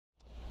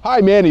Hi,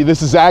 Mandy.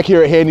 This is Zach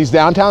here at Handy's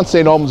Downtown,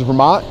 St. Albans,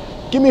 Vermont.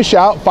 Give me a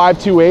shout,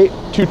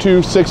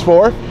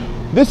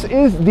 528-2264. This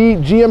is the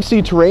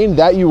GMC Terrain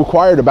that you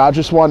inquired about.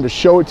 Just wanted to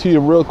show it to you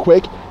real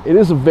quick. It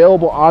is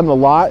available on the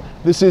lot.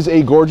 This is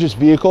a gorgeous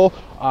vehicle,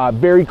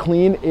 very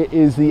clean. It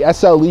is the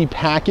SLE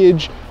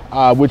package,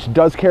 which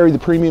does carry the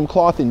premium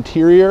cloth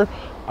interior.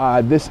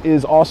 This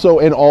is also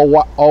an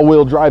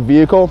all-wheel drive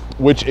vehicle,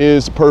 which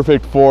is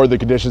perfect for the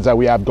conditions that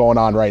we have going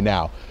on right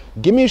now.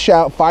 Give me a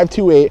shout,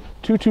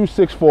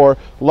 528-2264.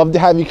 Love to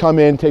have you come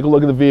in, take a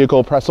look at the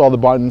vehicle, press all the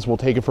buttons. We'll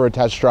take it for a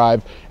test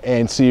drive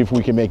and see if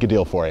we can make a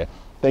deal for you.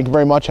 Thank you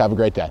very much. Have a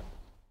great day.